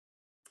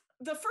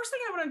the first thing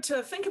I wanted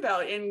to think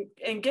about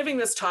in giving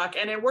this talk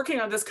and in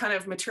working on this kind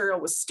of material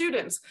with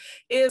students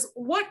is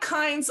what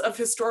kinds of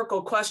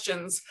historical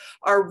questions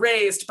are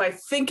raised by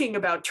thinking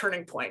about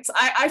turning points.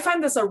 I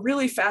find this a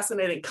really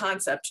fascinating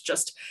concept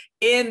just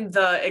in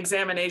the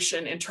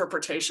examination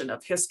interpretation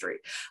of history.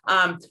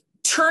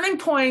 Turning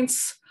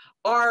points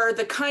are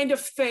the kind of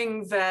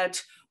thing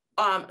that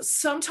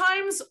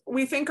sometimes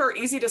we think are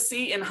easy to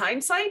see in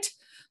hindsight.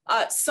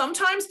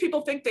 Sometimes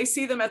people think they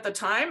see them at the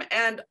time,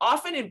 and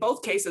often in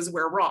both cases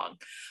we're wrong.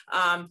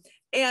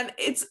 And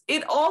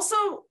it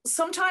also,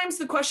 sometimes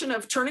the question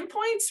of turning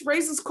points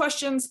raises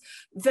questions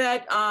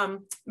that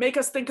make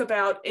us think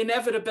about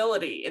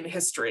inevitability in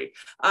history,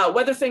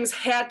 whether things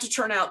had to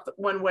turn out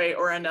one way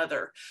or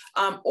another,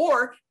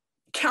 or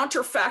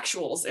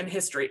counterfactuals in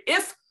history.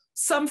 If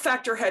some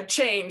factor had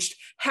changed,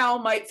 how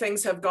might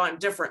things have gone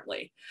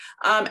differently?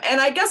 And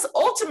I guess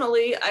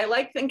ultimately, I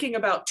like thinking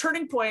about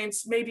turning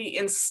points maybe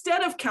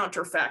instead of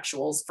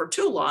counterfactuals for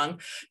too long,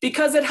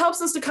 because it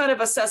helps us to kind of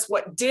assess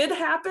what did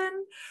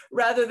happen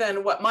rather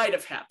than what might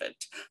have happened.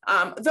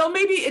 Though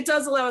maybe it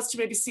does allow us to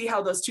maybe see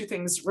how those two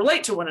things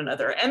relate to one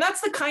another. And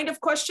that's the kind of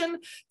question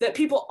that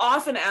people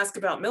often ask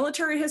about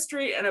military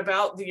history and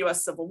about the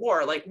US Civil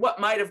War, like what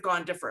might have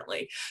gone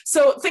differently.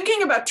 So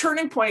thinking about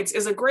turning points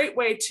is a great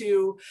way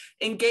to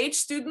engage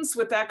students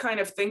with that kind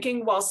of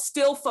thinking while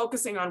still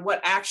focusing on what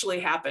actually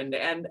happened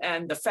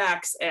and the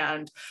facts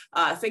and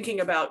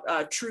thinking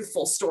about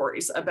truthful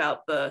stories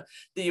about the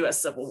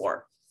US Civil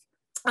War.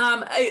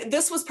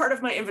 This was part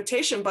of my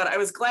invitation, but I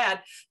was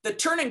glad. The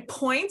turning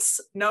points,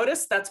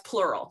 notice that's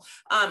plural.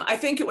 I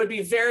think it would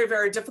be very,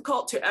 very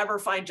difficult to ever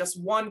find just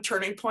one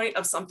turning point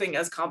of something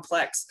as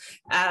complex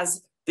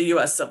as the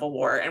US Civil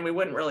War, and we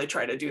wouldn't really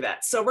try to do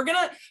that. So we're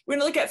gonna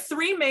look at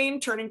three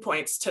main turning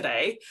points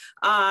today,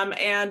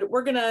 and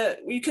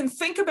you can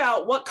think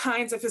about what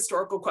kinds of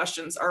historical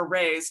questions are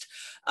raised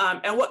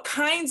and what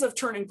kinds of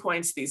turning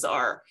points these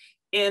are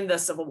in the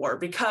Civil War,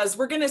 because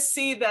we're going to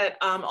see that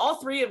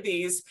all three of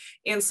these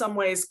in some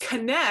ways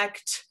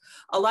connect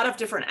a lot of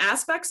different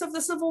aspects of the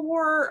Civil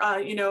War.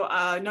 I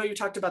know you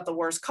talked about the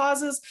war's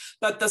causes,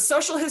 but the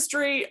social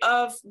history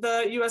of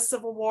the US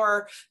Civil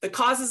War, the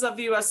causes of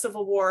the US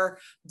Civil War,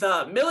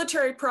 the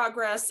military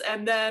progress,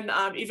 and then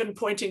even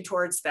pointing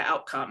towards the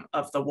outcome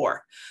of the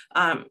war.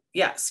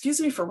 Yeah,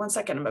 excuse me for 1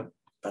 second, I'm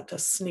about to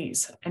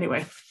sneeze.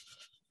 Anyway,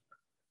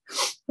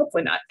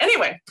 hopefully not.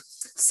 Anyway,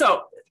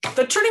 so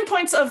the turning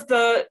points of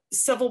the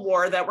Civil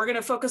War that we're going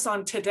to focus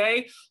on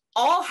today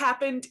all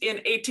happened in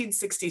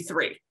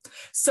 1863.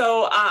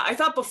 So I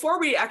thought before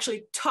we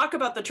actually talk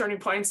about the turning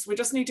points, we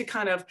just need to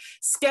kind of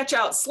sketch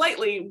out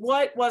slightly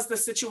what was the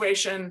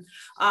situation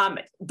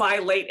by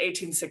late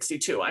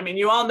 1862. I mean,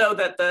 you all know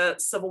that the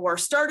Civil War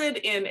started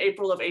in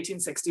April of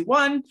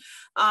 1861,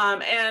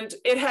 and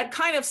it had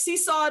kind of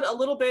seesawed a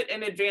little bit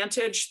in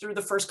advantage through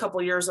the first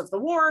couple of years of the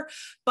war.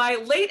 By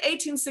late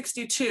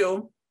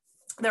 1862,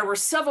 there were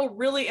several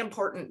really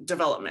important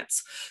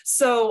developments.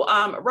 So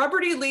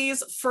Robert E.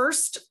 Lee's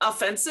first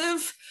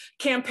offensive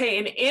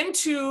campaign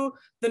into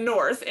the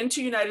North,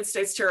 into United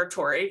States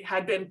territory,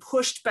 had been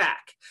pushed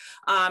back.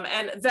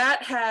 And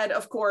that had,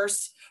 of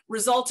course,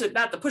 resulted,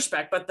 not the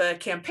pushback, but the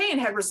campaign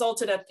had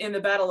resulted in the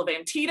Battle of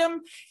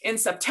Antietam in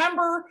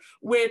September,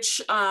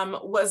 which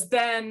was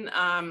then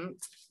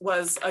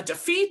was a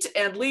defeat,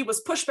 and Lee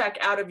was pushed back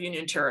out of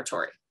Union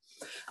territory.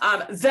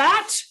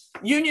 That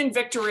Union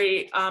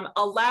victory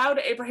allowed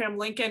Abraham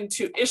Lincoln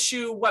to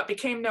issue what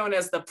became known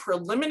as the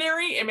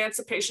Preliminary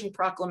Emancipation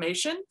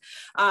Proclamation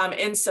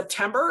in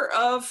September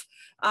of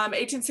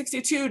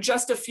 1862,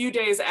 just a few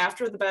days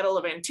after the Battle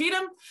of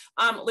Antietam.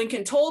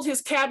 Lincoln told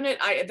his cabinet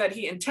that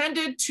he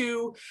intended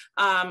to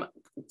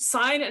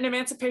sign an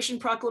Emancipation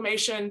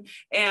Proclamation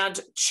and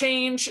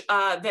change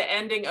the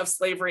ending of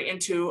slavery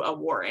into a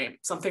war aim,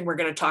 something we're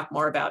going to talk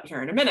more about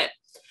here in a minute.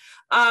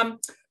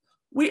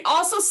 We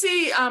also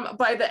see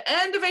by the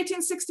end of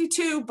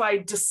 1862, by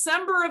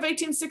December of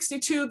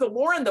 1862, the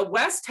war in the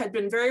West had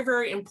been very,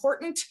 very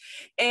important.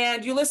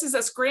 And Ulysses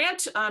S.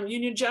 Grant,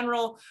 Union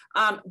General,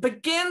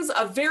 begins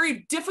a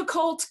very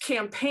difficult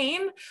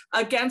campaign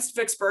against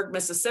Vicksburg,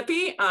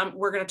 Mississippi.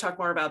 We're going to talk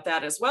more about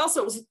that as well.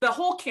 So the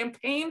whole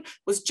campaign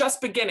was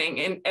just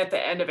beginning at the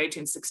end of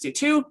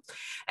 1862.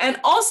 And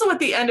also at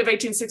the end of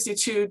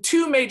 1862,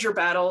 two major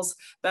battles,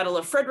 Battle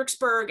of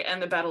Fredericksburg and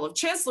the Battle of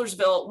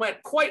Chancellorsville,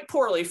 went quite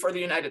poorly for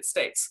the United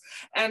States.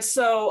 And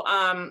so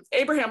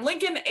Abraham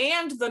Lincoln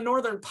and the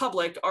Northern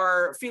public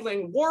are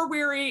feeling war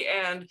weary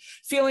and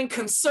feeling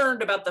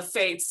concerned about the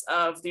fates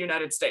of the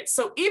United States.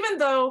 So even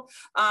though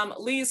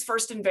Lee's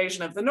first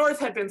invasion of the North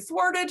had been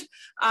thwarted,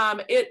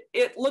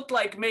 it looked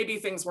like maybe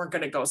things weren't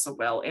going to go so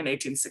well in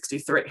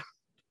 1863.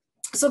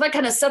 So that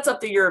kind of sets up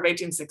the year of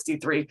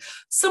 1863.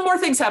 Some more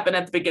things happen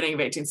at the beginning of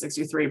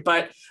 1863,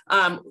 but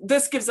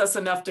this gives us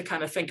enough to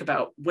kind of think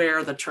about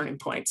where the turning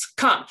points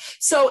come.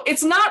 So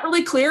it's not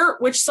really clear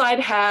which side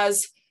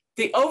has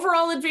the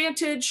overall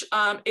advantage.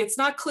 It's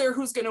not clear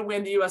who's going to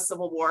win the US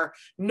Civil War.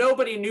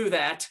 Nobody knew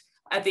that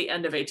at the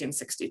end of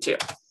 1862.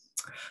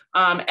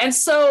 And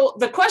so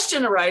the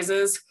question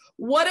arises,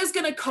 what is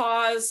going to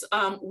cause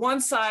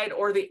one side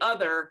or the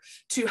other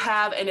to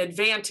have an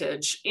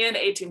advantage in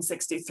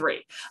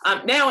 1863?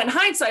 Now, in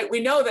hindsight, we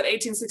know that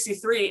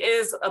 1863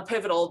 is the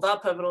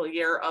pivotal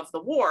year of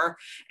the war.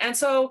 And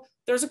so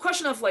there's a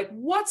question of like,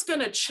 what's going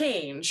to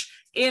change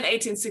in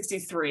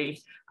 1863?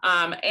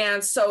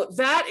 And so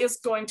that is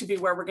going to be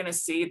where we're going to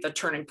see the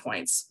turning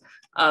points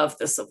of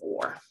the Civil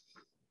War.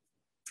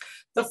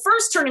 The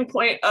first turning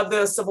point of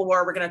the Civil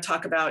War we're going to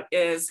talk about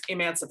is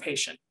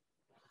emancipation.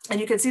 And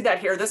you can see that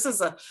here. This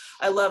is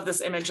I love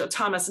this image of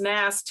Thomas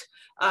Nast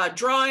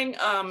drawing,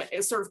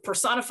 is sort of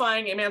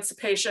personifying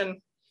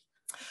emancipation.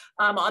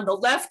 On the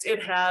left,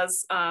 it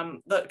has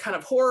the kind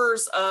of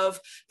horrors of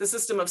the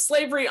system of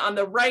slavery. On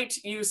the right,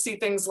 you see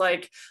things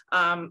like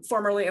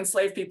formerly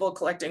enslaved people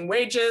collecting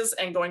wages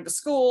and going to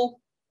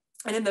school.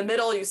 And in the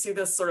middle, you see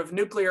this sort of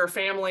nuclear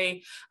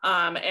family.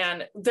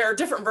 And there are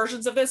different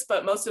versions of this,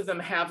 but most of them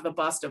have the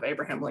bust of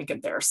Abraham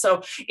Lincoln there.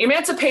 So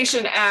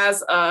emancipation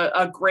as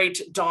a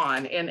great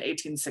dawn in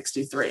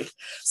 1863.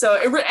 So,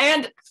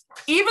 and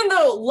even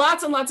though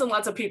lots and lots and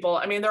lots of people,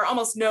 I mean, there are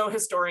almost no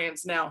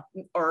historians now,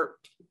 or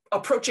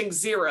approaching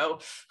zero,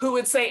 who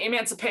would say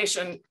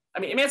emancipation,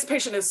 I mean,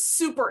 emancipation is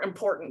super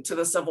important to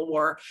the Civil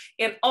War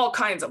in all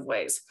kinds of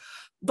ways.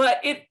 But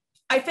it,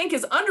 I think,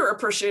 is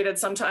underappreciated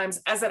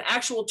sometimes as an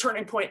actual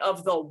turning point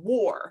of the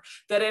war,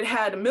 that it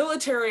had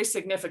military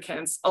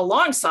significance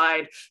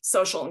alongside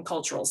social and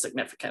cultural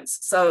significance.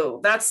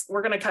 So that's,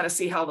 we're going to kind of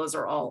see how those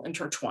are all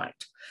intertwined.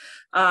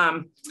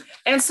 And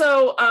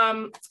so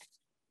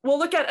we'll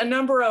look at a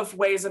number of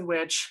ways in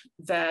which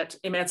that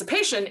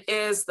emancipation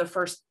is the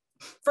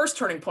first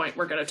turning point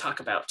we're going to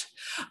talk about.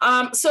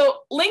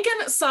 So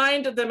Lincoln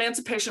signed the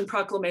Emancipation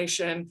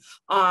Proclamation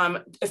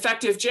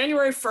effective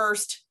January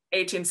 1st,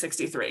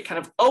 1863,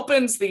 kind of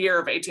opens the year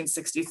of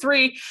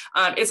 1863.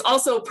 It's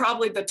also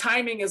probably, the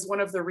timing is one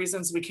of the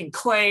reasons we can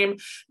claim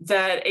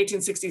that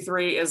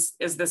 1863 is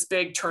this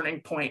big turning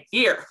point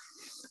year.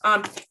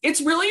 It's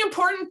really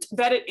important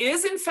that it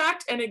is in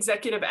fact an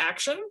executive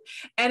action,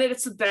 and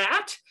it's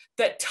that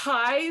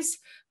ties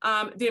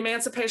the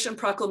Emancipation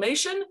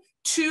Proclamation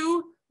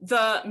to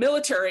the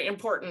military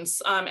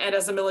importance and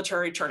as a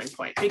military turning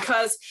point,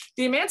 because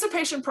the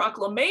Emancipation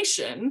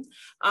Proclamation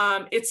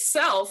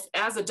itself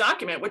as a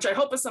document, which I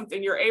hope is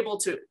something you're able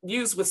to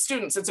use with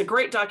students. It's a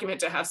great document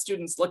to have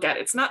students look at.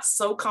 It's not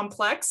so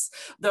complex,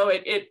 though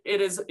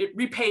it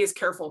repays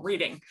careful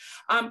reading.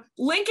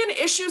 Lincoln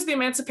issues the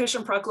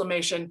Emancipation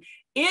Proclamation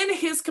in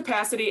his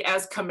capacity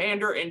as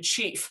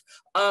commander-in-chief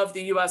of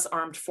the US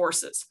Armed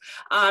Forces.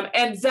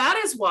 And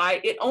that is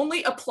why it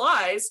only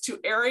applies to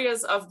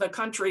areas of the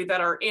country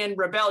that are in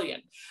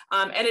rebellion.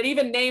 And it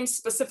even names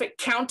specific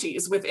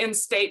counties within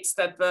states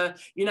that the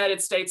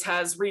United States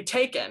has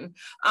retaken,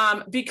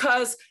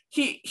 because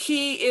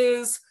he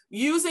is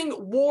using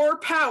war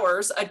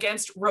powers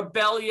against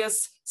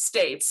rebellious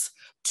states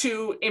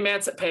to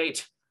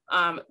emancipate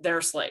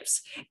their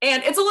slaves.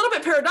 And it's a little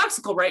bit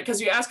paradoxical, right?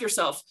 Because you ask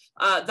yourself,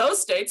 those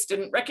states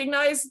didn't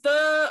recognize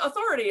the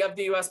authority of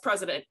the US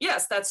president.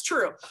 Yes, that's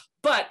true.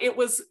 But it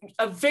was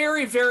a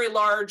very, very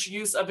large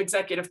use of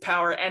executive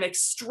power and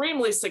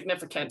extremely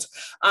significant.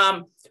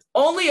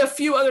 Only a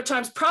few other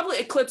times, probably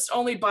eclipsed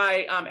only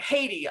by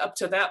Haiti up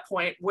to that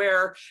point,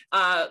 where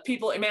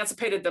people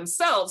emancipated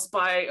themselves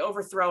by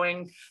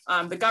overthrowing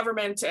the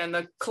government and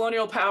the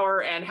colonial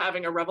power and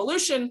having a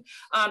revolution.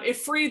 It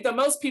freed the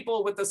most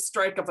people with the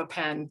strike of a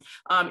pen,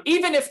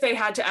 even if they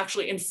had to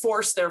actually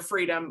enforce their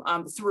freedom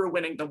through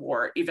winning the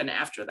war, even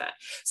after that.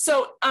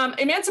 So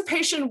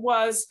emancipation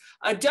was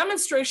a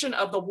demonstration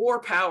of the war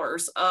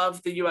powers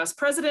of the US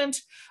president,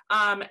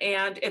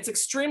 and it's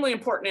extremely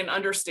important in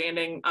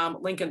understanding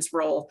Lincoln's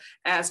role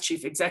as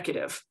chief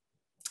executive,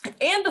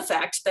 and the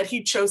fact that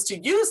he chose to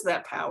use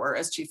that power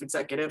as chief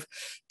executive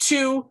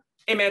to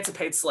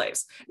emancipate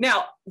slaves.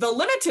 Now, the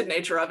limited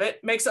nature of it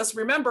makes us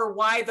remember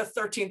why the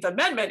 13th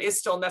Amendment is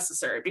still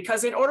necessary,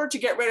 because in order to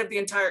get rid of the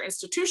entire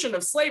institution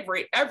of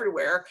slavery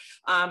everywhere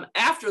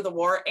after the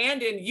war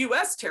and in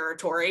US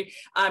territory,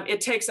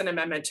 it takes an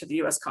amendment to the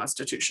US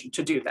Constitution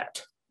to do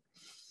that.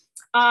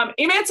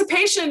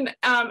 Emancipation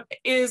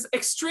is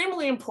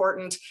extremely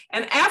important.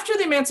 And after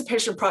the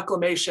Emancipation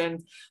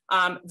Proclamation,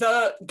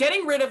 the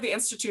getting rid of the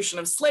institution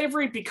of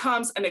slavery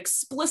becomes an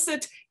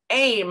explicit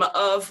aim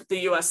of the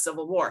US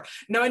Civil War.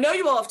 Now, I know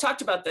you all have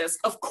talked about this.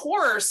 Of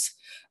course,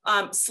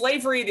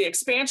 slavery, the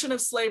expansion of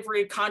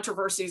slavery,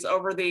 controversies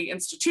over the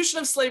institution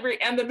of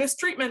slavery, and the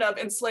mistreatment of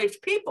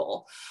enslaved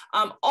people,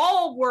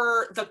 all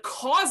were the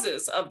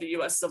causes of the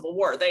US Civil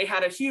War. They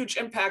had a huge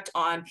impact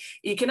on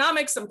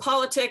economics and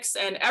politics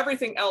and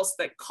everything else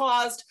that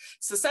caused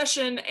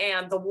secession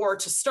and the war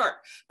to start.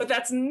 But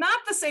that's not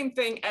the same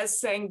thing as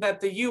saying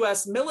that the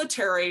US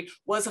military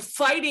was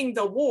fighting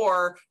the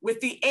war with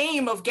the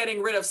aim of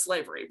getting rid of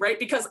slavery, right?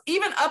 Because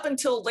even up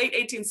until late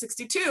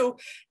 1862,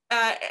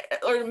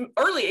 or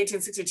early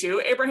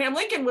 1862, Abraham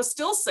Lincoln was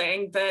still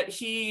saying that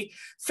he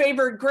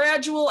favored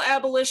gradual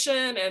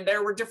abolition, and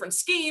there were different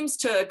schemes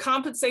to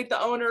compensate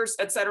the owners,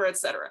 et cetera, et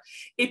cetera.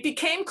 It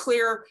became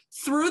clear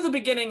through the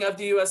beginning of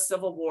the US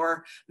Civil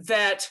War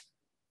that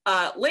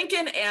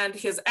Lincoln and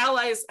his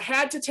allies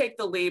had to take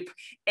the leap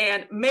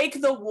and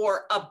make the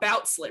war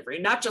about slavery,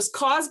 not just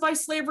caused by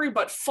slavery,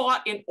 but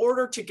fought in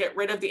order to get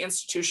rid of the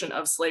institution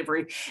of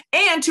slavery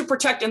and to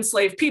protect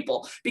enslaved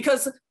people,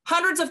 because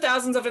hundreds of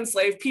thousands of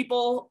enslaved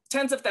people,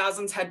 tens of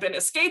thousands, had been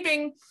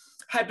escaping,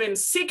 had been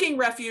seeking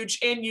refuge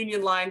in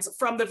Union lines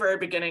from the very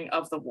beginning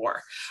of the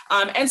war.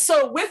 And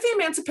so with the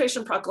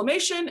Emancipation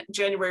Proclamation,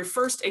 January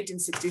 1st,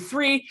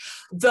 1863,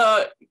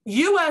 the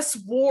US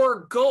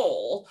war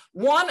goal,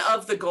 one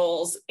of the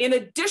goals, in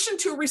addition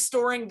to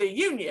restoring the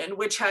Union,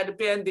 which had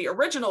been the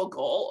original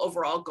goal,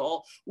 overall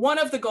goal, one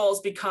of the goals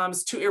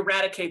becomes to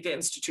eradicate the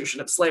institution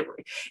of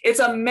slavery.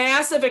 It's a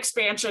massive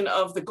expansion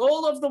of the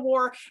goal of the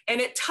war, and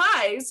it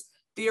ties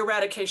the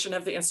eradication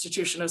of the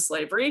institution of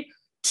slavery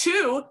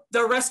to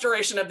the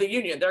restoration of the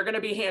Union. They're going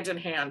to be hand in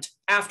hand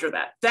after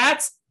that.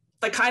 That's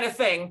the kind of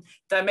thing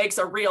that makes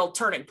a real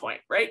turning point,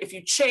 right? If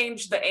you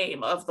change the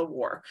aim of the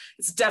war,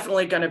 it's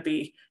definitely going to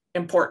be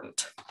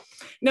important.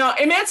 Now,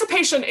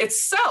 emancipation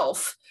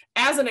itself,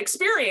 as an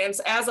experience,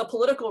 as a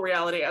political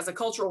reality, as a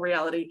cultural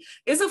reality,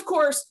 is of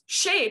course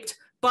shaped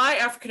by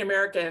African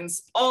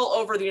Americans all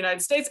over the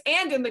United States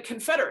and in the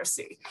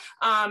Confederacy.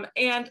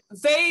 And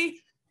they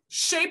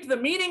shape the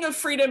meaning of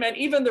freedom and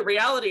even the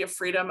reality of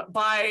freedom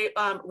by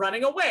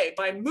running away,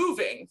 by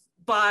moving,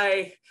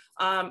 by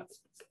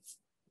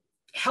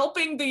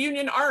helping the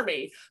Union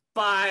Army,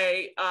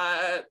 by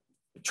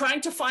trying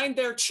to find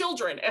their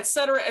children, et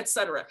cetera, et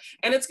cetera.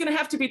 And it's going to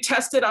have to be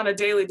tested on a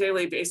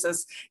daily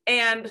basis.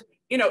 And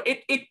you know,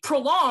 it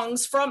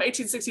prolongs from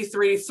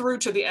 1863 through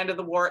to the end of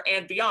the war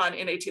and beyond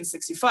in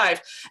 1865,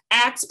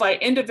 acts by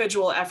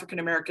individual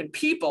African-American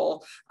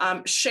people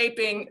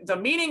shaping the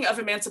meaning of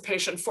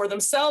emancipation for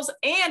themselves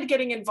and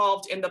getting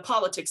involved in the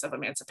politics of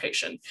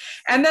emancipation.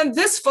 And then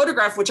this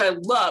photograph, which I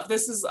love,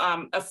 this is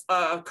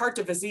a carte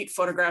de visite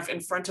photograph in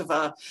front of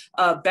a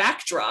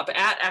backdrop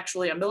at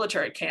actually a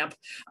military camp,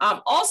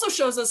 also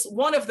shows us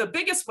one of the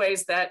biggest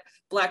ways that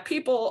Black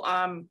people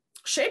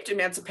shaped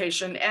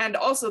emancipation and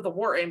also the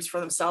war aims for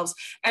themselves.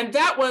 And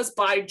that was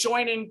by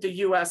joining the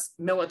US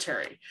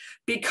military.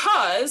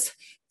 Because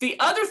the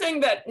other thing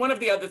that, one of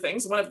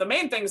the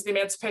main things the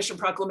Emancipation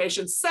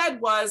Proclamation said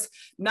was,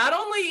 not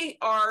only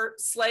are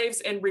slaves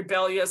in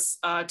rebellious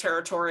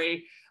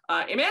territory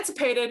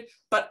emancipated,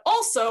 but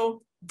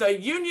also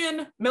the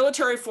Union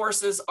military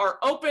forces are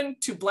open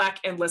to Black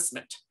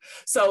enlistment.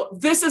 So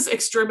this is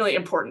extremely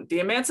important.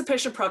 The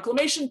Emancipation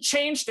Proclamation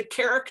changed the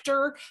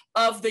character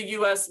of the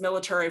US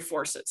military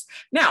forces.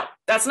 Now,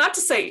 that's not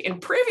to say in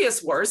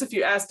previous wars, if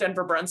you ask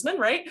Denver Brunsman,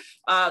 right?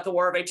 The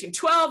War of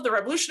 1812, the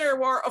Revolutionary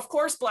War, of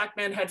course, Black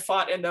men had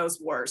fought in those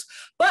wars,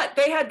 but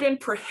they had been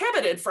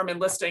prohibited from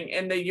enlisting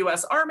in the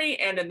US Army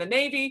and in the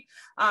Navy,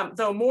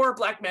 though more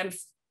Black men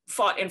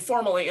fought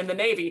informally in the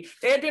Navy.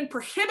 They had been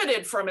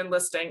prohibited from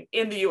enlisting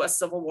in the US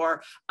Civil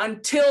War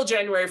until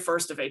January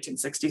 1st of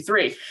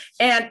 1863.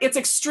 And it's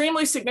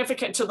extremely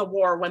significant to the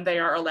war when they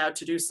are allowed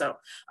to do so.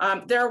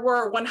 There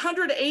were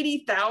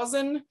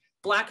 180,000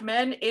 Black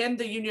men in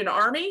the Union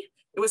Army.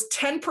 It was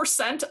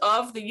 10%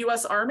 of the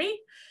US Army,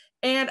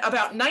 and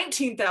about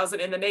 19,000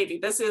 in the Navy.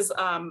 This is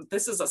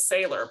a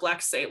sailor, a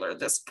Black sailor,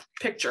 this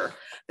picture,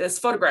 this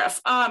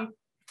photograph.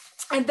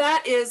 And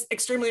that is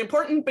extremely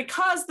important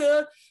because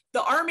the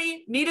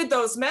Army needed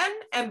those men,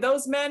 and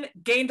those men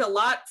gained a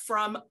lot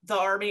from the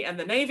Army and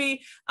the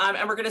Navy.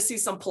 And we're going to see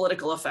some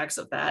political effects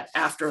of that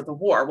after the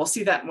war. We'll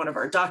see that in one of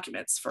our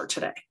documents for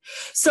today.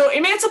 So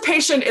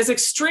emancipation is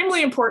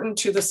extremely important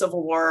to the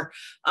Civil War,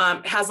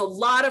 has a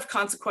lot of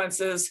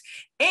consequences,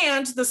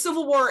 and the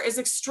Civil War is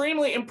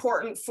extremely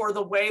important for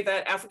the way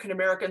that African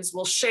Americans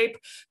will shape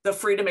the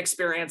freedom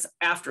experience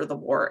after the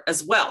war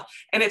as well.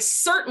 And it's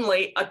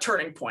certainly a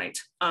turning point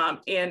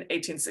in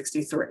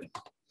 1863.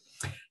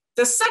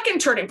 The second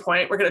turning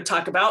point we're going to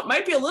talk about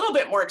might be a little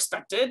bit more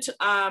expected,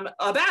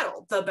 a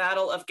battle, the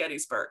Battle of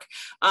Gettysburg.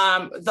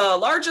 The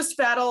largest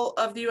battle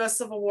of the US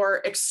Civil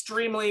War,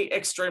 extremely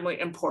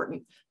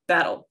important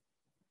battle.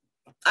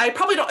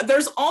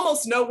 There's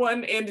almost no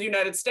one in the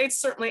United States,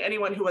 certainly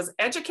anyone who was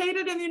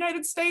educated in the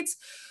United States,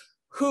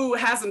 who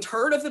hasn't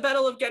heard of the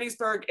Battle of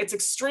Gettysburg. It's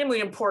extremely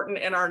important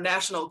in our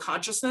national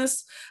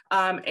consciousness,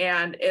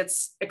 and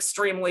it's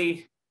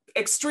extremely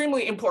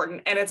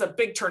important, and it's a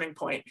big turning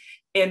point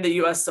in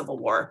the US Civil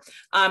War.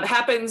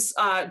 Happens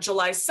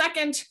July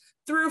 2nd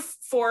through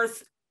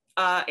 4th,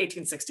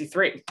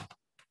 1863.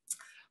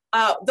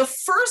 The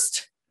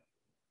first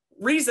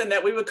reason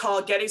that we would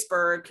call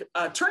Gettysburg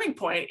a turning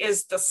point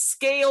is the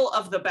scale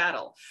of the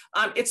battle.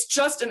 It's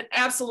just an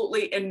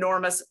absolutely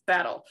enormous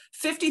battle.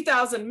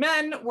 50,000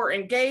 men were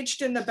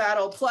engaged in the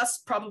battle, plus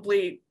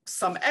probably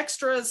some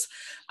extras.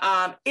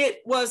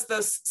 It was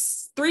the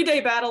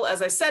three-day battle.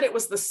 As I said, it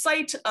was the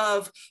site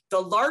of the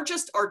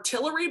largest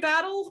artillery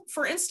battle,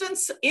 for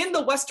instance, in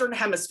the Western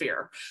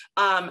Hemisphere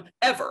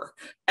ever.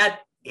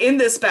 in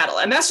this battle.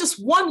 And that's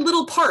just one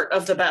little part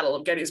of the Battle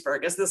of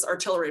Gettysburg, is this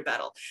artillery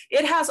battle.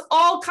 It has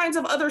all kinds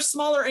of other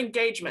smaller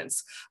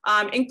engagements,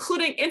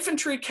 including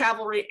infantry,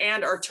 cavalry,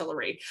 and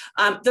artillery.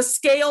 The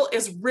scale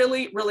is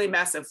really, really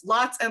massive.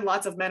 Lots and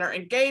lots of men are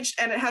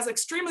engaged, and it has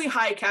extremely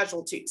high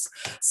casualties.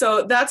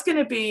 So that's going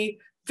to be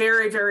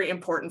very, very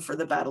important for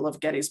the Battle of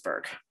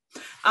Gettysburg.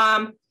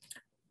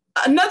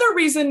 Another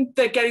reason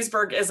that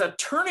Gettysburg is a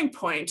turning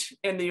point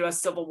in the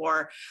US Civil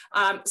War,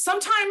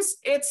 sometimes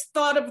it's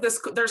thought of this,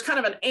 there's kind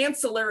of an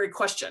ancillary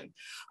question,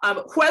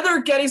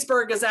 whether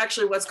Gettysburg is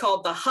actually what's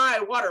called the high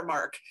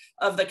watermark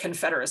of the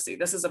Confederacy.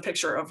 This is a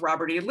picture of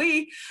Robert E.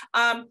 Lee.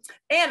 And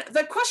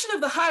the question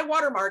of the high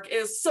watermark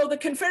is, so the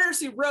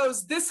Confederacy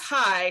rose this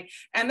high,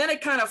 and then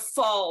it kind of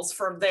falls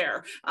from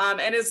there.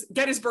 And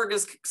Gettysburg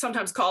is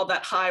sometimes called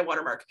that high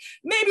watermark.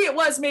 Maybe it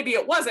was, maybe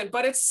it wasn't,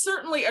 but it's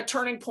certainly a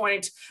turning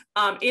point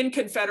in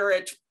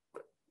Confederate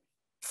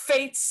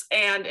fates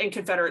and in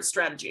Confederate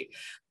strategy.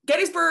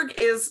 Gettysburg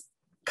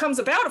comes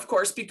about, of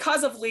course,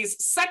 because of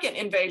Lee's second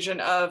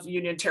invasion of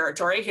Union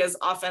territory, his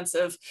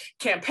offensive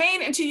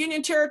campaign into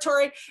Union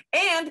territory,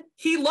 and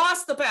he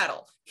lost the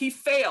battle. He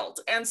failed.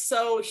 And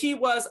so he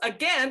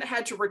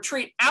had to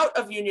retreat out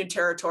of Union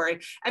territory.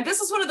 And this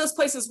is one of those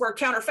places where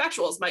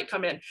counterfactuals might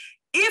come in.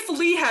 If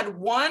Lee had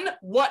won,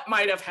 what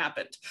might have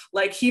happened?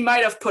 Like, he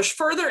might have pushed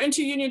further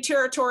into Union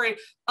territory,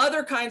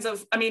 other kinds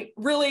of,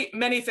 really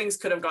many things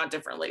could have gone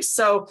differently.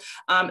 So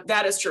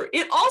that is true.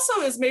 It also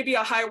is maybe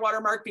a high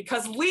watermark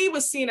because Lee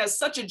was seen as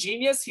such a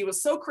genius. He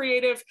was so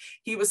creative.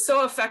 He was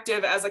so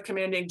effective as a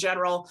commanding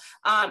general.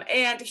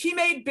 And he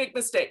made big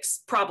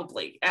mistakes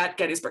probably at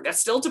Gettysburg. That's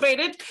still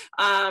debated.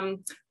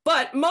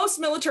 But most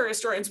military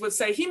historians would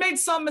say he made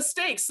some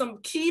mistakes, some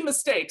key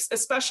mistakes,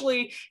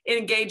 especially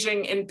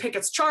engaging in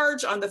Pickett's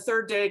charge on the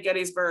third day of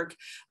Gettysburg.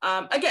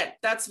 Again,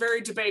 that's very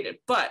debated,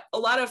 but a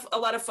lot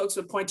of folks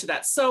would point to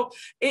that. So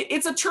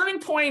it's a turning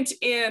point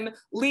in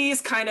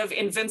Lee's kind of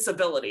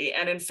invincibility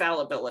and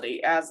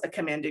infallibility as a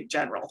commanding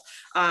general.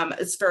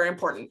 It's very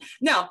important.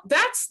 Now,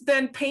 that's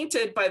then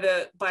painted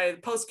by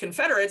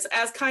post-Confederates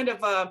as kind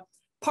of a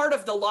part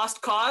of the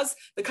lost cause,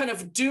 the kind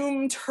of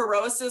doomed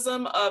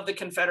heroicism of the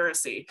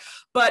Confederacy.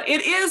 But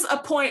it is a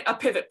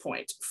pivot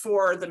point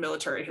for the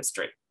military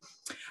history.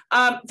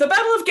 The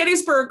Battle of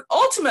Gettysburg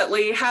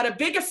ultimately had a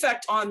big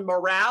effect on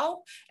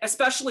morale,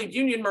 especially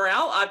Union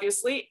morale,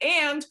 obviously,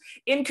 and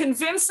in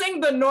convincing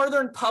the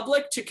Northern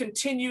public to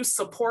continue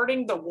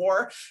supporting the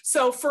war.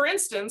 So, for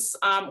instance,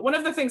 one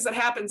of the things that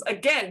happens,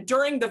 again,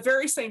 during the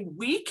very same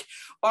week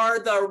are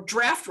the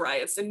draft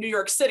riots in New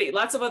York City.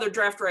 Lots of other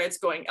draft riots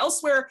going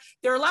elsewhere.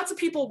 There are lots of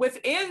people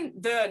within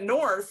the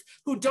North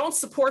who don't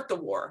support the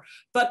war,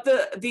 but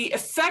the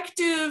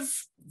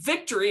effective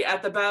victory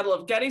at the Battle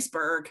of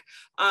Gettysburg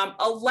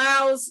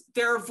allows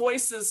their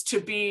voices to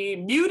be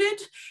muted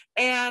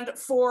and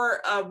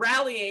for a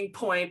rallying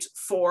point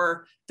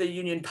for the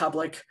Union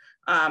public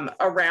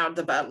around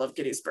the Battle of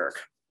Gettysburg.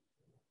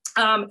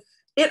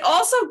 It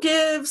also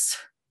gives,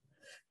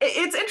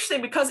 it's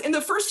interesting because in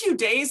the first few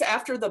days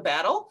after the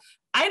battle,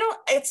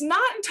 it's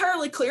not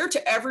entirely clear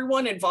to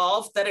everyone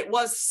involved that it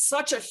was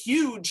such a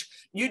huge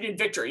Union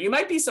victory. You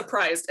might be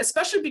surprised,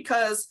 especially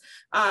because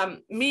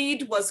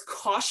Meade was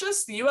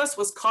cautious. The US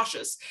was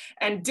cautious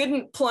and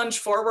didn't plunge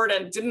forward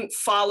and didn't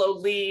follow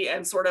Lee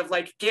and sort of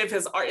like they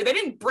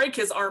didn't break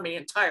his army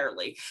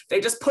entirely.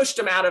 They just pushed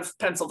him out of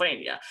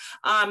Pennsylvania.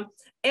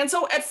 And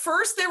so at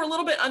first they were a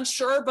little bit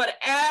unsure, but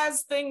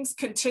as things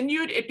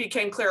continued, it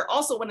became clear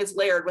also when it's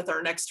layered with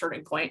our next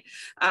turning point.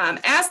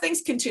 As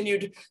things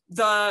continued,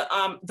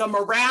 the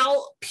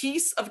morale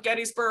piece of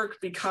Gettysburg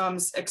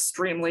becomes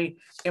extremely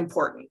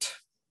important.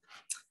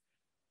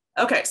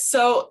 Okay,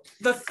 so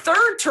the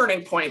third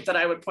turning point that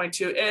I would point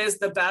to is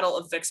the Battle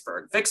of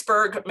Vicksburg.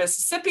 Vicksburg,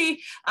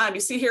 Mississippi. You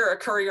see here a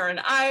Currier and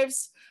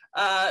Ives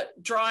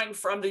drawing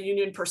from the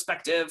Union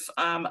perspective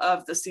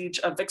of the siege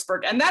of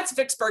Vicksburg. And that's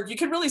Vicksburg. You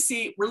can really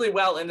see really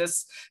well in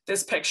this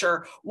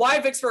picture why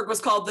Vicksburg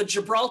was called the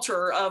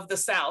Gibraltar of the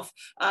South,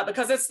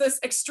 because it's this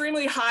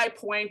extremely high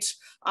point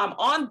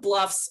on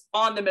bluffs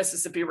on the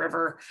Mississippi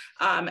River,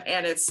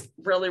 and it's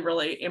really,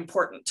 really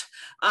important.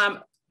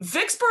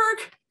 Vicksburg,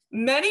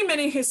 many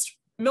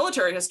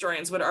military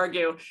historians would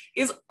argue,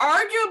 is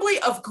arguably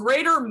of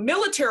greater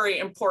military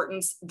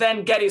importance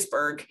than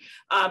Gettysburg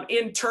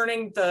in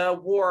turning the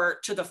war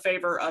to the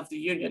favor of the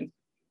Union.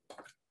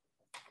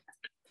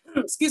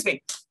 Excuse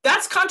me.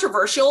 That's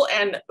controversial,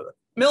 and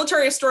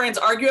military historians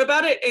argue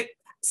about it.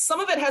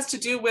 Some of it has to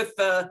do with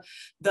the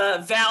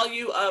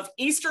value of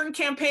Eastern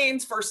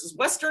campaigns versus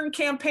Western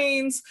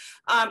campaigns.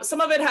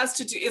 Some of it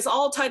is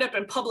all tied up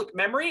in public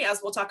memory, as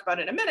we'll talk about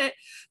in a minute.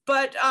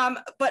 But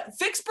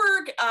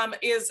Vicksburg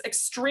is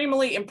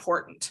extremely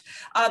important.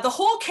 The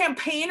whole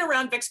campaign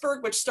around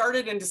Vicksburg, which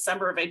started in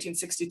December of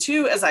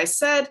 1862, as I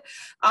said,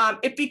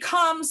 it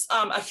becomes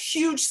a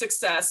huge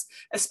success,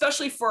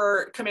 especially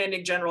for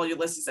Commanding General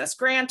Ulysses S.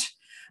 Grant.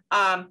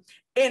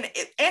 in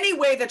any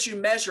way that you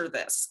measure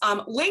this.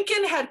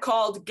 Lincoln had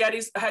called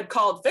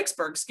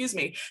Vicksburg,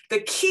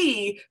 the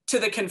key to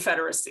the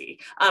Confederacy.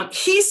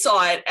 He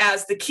saw it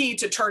as the key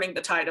to turning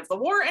the tide of the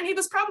war, and he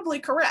was probably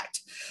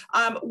correct.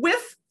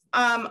 With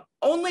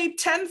only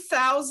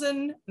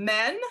 10,000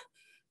 men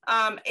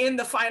in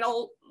the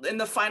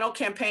final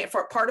campaign,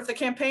 for part of the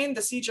campaign,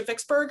 the Siege of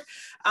Vicksburg,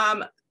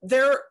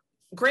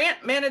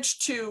 Grant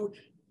managed to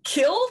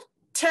kill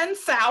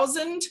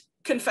 10,000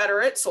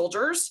 Confederate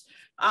soldiers,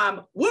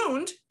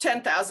 wound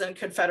 10,000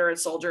 Confederate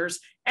soldiers,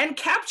 and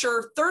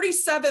capture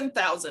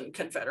 37,000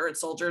 Confederate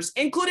soldiers,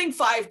 including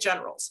 5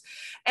 generals.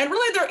 And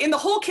really, in the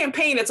whole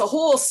campaign, it's a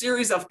whole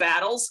series of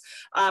battles,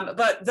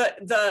 but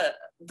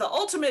the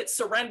ultimate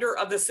surrender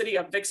of the city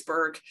of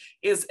Vicksburg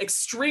is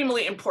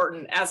extremely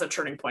important as a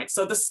turning point.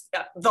 So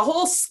the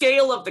whole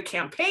scale of the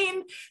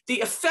campaign,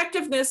 the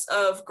effectiveness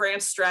of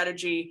Grant's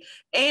strategy,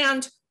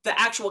 and the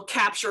actual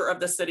capture of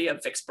the city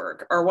of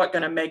Vicksburg are what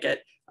going to make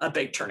it a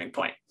big turning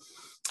point.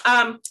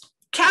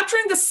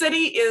 Capturing the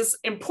city is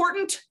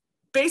important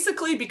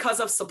basically because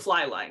of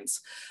supply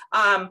lines.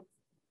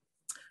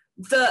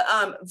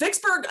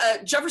 Vicksburg,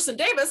 Jefferson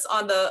Davis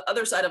on the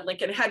other side of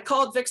Lincoln had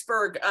called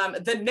Vicksburg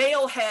the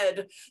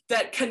nailhead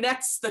that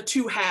connects the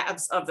two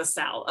halves of the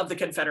South, of the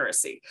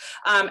Confederacy.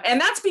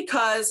 And that's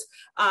because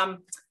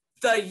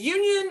the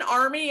Union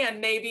Army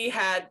and Navy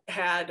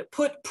had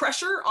put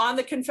pressure on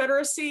the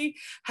Confederacy,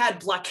 had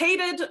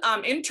blockaded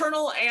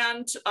internal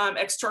and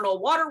external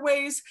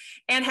waterways,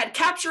 and had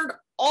captured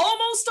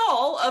almost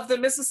all of the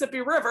Mississippi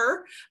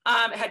River,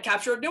 had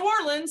captured New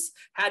Orleans,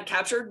 had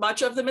captured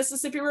much of the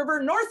Mississippi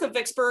River north of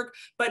Vicksburg,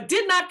 but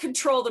did not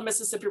control the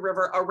Mississippi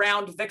River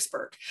around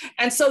Vicksburg.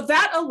 And so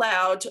that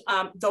allowed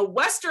the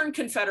Western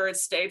Confederate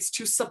states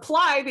to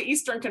supply the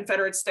Eastern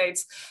Confederate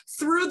states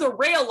through the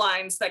rail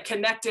lines that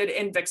connected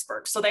in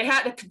Vicksburg. So they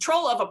had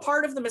control of a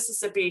part of the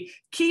Mississippi,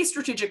 key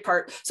strategic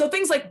part. So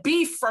things like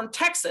beef from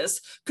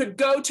Texas could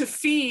go to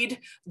feed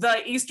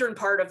the eastern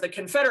part of the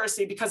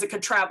Confederacy because it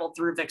could travel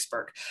through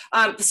Vicksburg.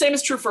 The same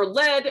is true for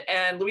lead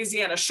and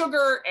Louisiana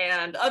sugar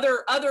and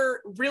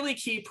other really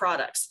key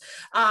products.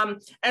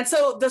 And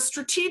so the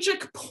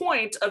strategic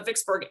point of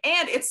Vicksburg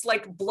and its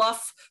like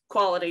bluff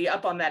quality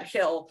up on that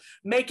hill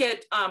make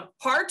it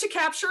hard to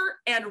capture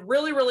and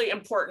really, really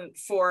important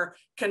for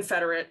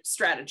Confederate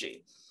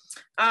strategy.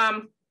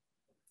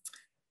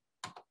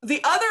 The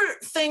other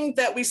thing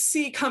that we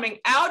see coming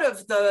out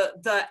of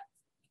the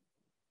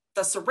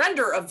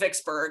surrender of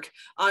Vicksburg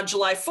on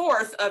July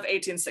 4th of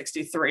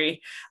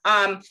 1863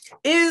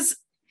 is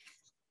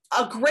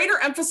a greater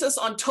emphasis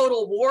on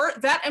total war.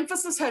 That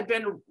emphasis had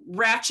been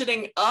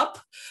ratcheting up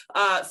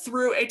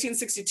through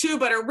 1862,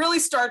 but it really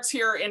starts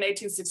here in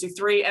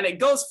 1863 and it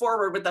goes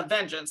forward with a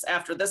vengeance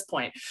after this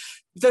point.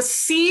 The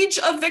siege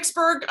of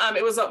Vicksburg,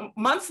 it was a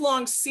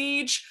month-long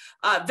siege.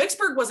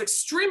 Vicksburg was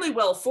extremely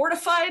well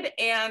fortified,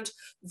 and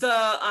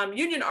the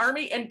Union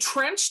Army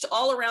entrenched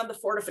all around the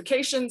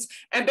fortifications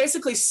and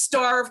basically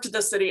starved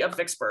the city of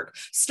Vicksburg,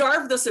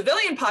 starved the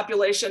civilian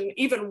population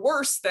even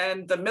worse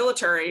than the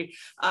military,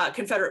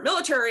 Confederate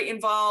military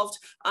involved,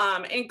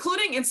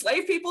 including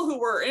enslaved people who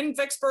were in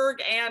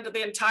Vicksburg and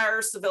the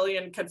entire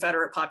civilian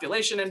Confederate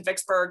population in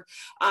Vicksburg,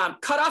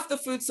 cut off the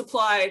food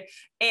supply,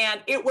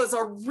 and it was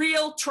a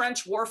real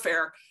trench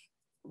warfare.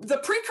 The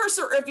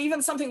precursor of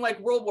even something like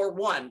World War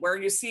I, where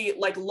you see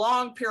like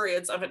long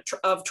periods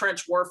of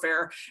trench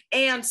warfare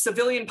and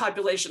civilian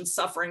populations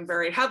suffering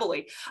very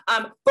heavily.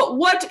 But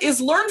what is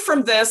learned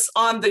from this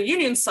on the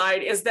Union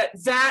side is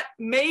that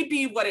may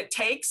be what it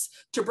takes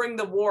to bring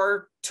the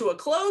war to a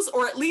close,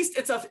 or at least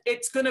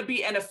it's going to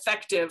be an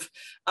effective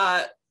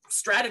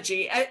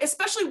strategy,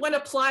 especially when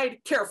applied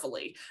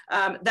carefully.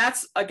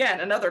 That's,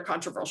 again, another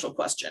controversial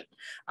question.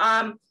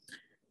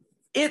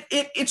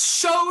 It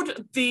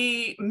showed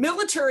the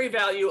military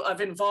value of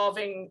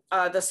involving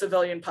the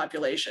civilian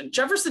population.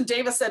 Jefferson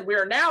Davis said, "We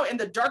are now in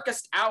the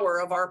darkest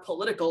hour of our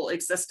political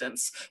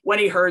existence," when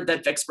he heard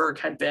that Vicksburg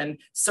had been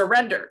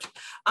surrendered.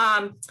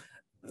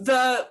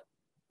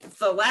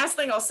 The last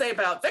thing I'll say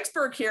about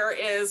Vicksburg here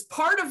is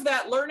part of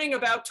that learning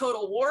about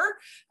total war.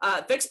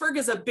 Vicksburg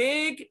is a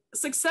big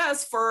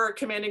success for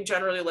Commanding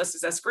General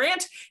Ulysses S.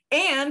 Grant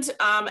and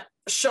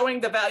showing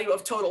the value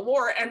of total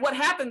war. And what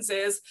happens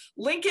is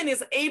Lincoln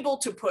is able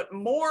to put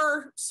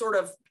more sort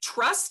of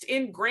trust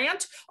in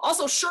Grant.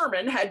 Also,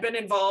 Sherman had been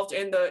involved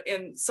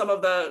in some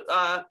of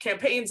the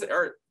campaigns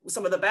or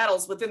some of the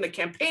battles within the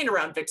campaign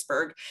around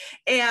Vicksburg.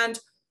 And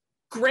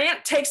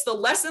Grant takes the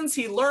lessons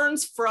he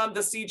learns from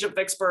the Siege of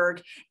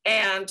Vicksburg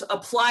and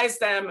applies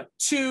them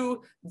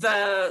to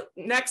the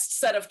next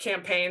set of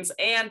campaigns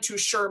and to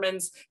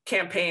Sherman's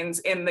campaigns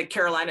in the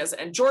Carolinas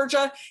and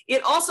Georgia.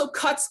 It also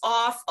cuts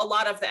off a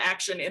lot of the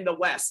action in the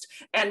West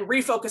and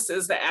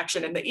refocuses the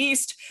action in the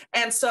East.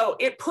 And so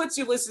it puts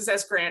Ulysses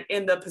S. Grant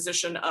in the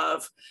position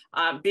of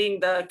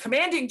being the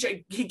commanding,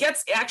 he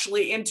gets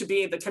actually into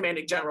being the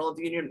commanding general of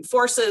the Union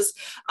forces.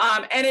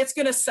 And it's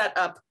going to set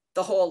up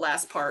the whole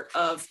last part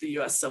of the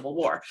US Civil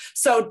War.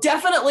 So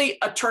definitely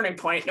a turning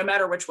point, no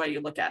matter which way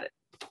you look at it.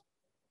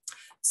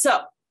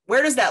 So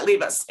Where does that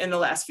leave us in the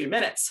last few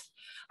minutes?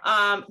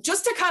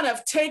 Just to kind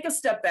of take a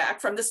step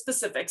back from the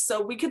specifics.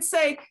 So we could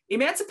say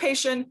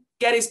Emancipation,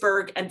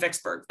 Gettysburg, and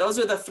Vicksburg. Those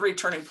are the three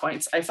turning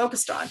points I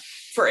focused on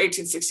for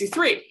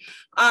 1863.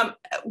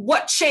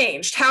 What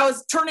changed? How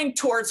is turning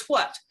towards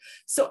what?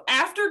 So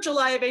after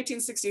July of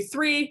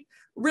 1863,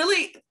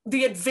 really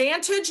the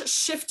advantage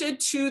shifted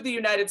to the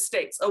United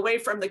States away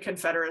from the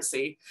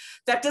Confederacy.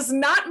 That does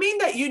not mean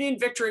that Union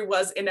victory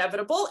was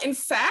inevitable. In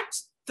fact,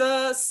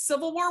 the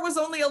Civil War was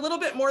only a little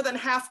bit more than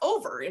half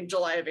over in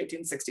July of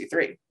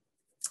 1863.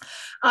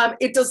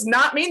 It does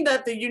not mean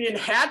that the Union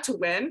had to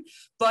win,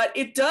 but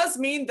it does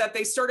mean that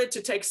they started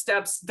to take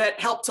steps that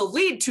helped to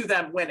lead to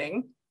them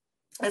winning.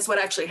 That's what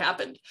actually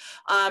happened.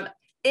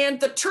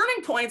 And the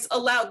turning points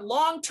allowed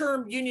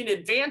long-term Union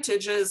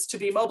advantages to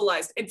be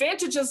mobilized.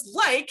 Advantages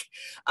like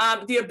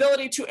the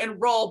ability to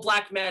enroll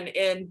Black men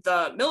in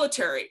the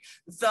military,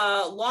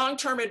 the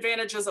long-term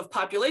advantages of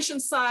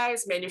population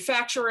size,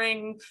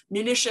 manufacturing,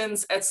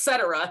 munitions,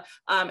 etc.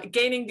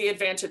 Gaining the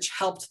advantage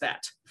helped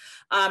that.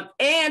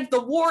 And the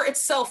war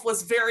itself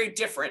was very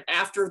different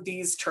after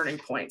these turning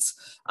points,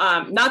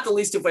 not the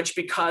least of which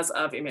because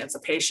of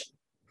emancipation.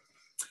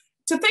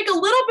 To think a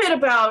little bit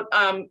about,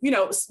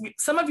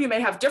 some of you may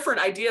have different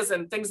ideas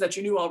and things that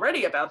you knew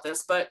already about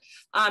this, but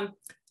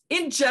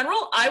in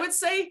general, I would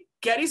say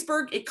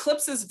Gettysburg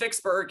eclipses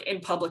Vicksburg in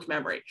public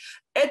memory.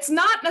 It's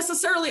not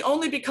necessarily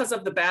only because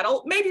of the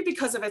battle, maybe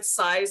because of its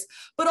size,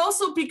 but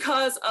also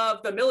because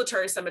of the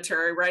military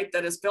cemetery, right,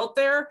 that is built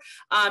there,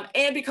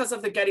 and because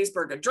of the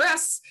Gettysburg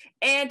Address,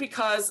 and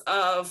because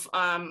of,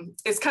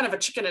 it's kind of a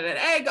chicken and an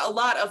egg, a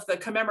lot of the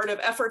commemorative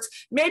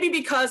efforts, maybe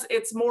because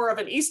it's more of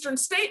an Eastern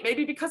state,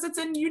 maybe because it's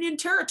in Union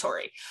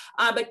territory.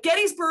 But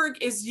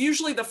Gettysburg is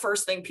usually the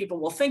first thing people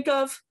will think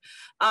of.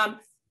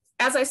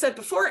 As I said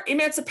before,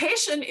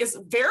 emancipation is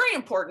very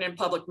important in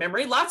public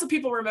memory. Lots of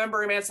people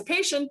remember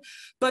emancipation,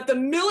 but the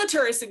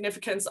military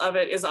significance of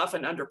it is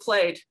often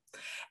underplayed.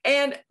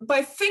 And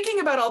by thinking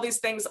about all these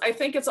things, I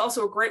think it's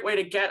also a great way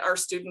to get our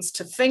students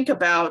to think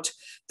about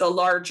the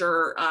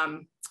larger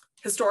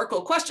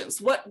historical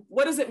questions. What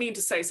does it mean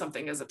to say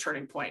something is a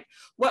turning point?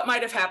 What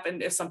might have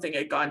happened if something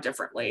had gone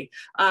differently?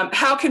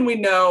 How can we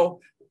know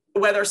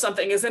whether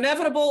something is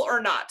inevitable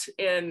or not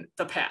in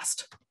the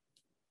past?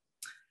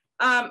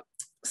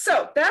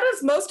 So that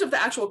is most of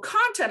the actual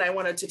content I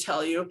wanted to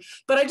tell you,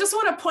 but I just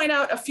want to point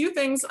out a few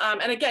things.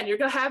 And again, you're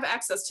going to have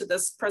access to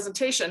this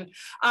presentation.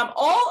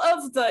 All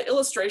of the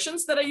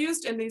illustrations that I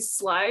used in these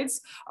slides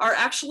are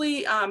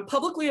actually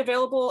publicly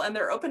available, and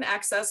they're open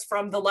access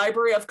from the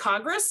Library of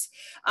Congress.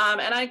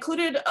 And I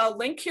included a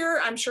link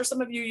here. I'm sure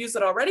some of you use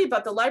it already,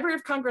 but the Library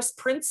of Congress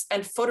Prints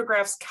and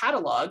Photographs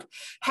Catalog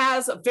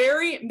has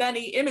very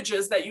many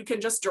images that you can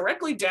just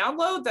directly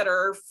download that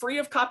are free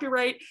of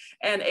copyright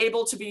and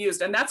able to be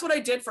used. And that's what I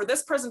did for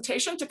this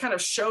presentation to kind of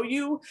show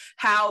you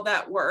how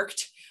that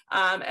worked.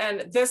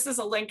 And this is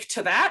a link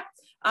to that.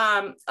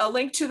 A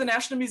link to the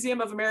National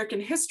Museum of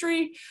American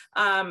History,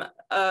 an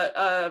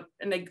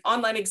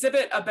online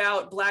exhibit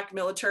about Black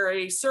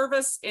military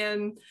service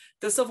in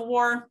the Civil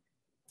War.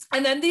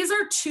 And then these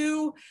are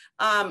two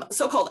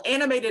so-called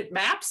animated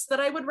maps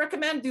that I would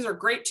recommend. These are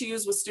great to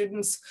use with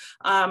students.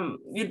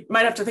 You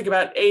might have to think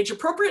about age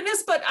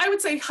appropriateness, but I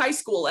would say high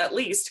school at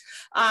least,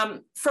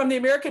 from the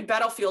American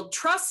Battlefield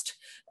Trust,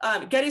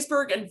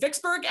 Gettysburg and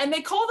Vicksburg, and they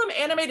call them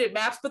animated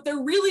maps, but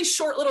they're really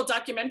short little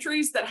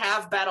documentaries that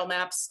have battle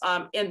maps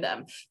in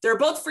them. They're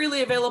both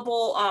freely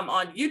available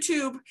on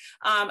YouTube,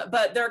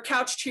 but they're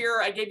couched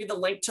here. I gave you the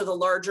link to the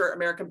larger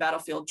American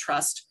Battlefield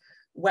Trust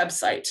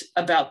website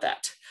about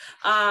that.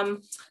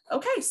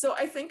 Okay, so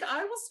I think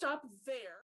I will stop there.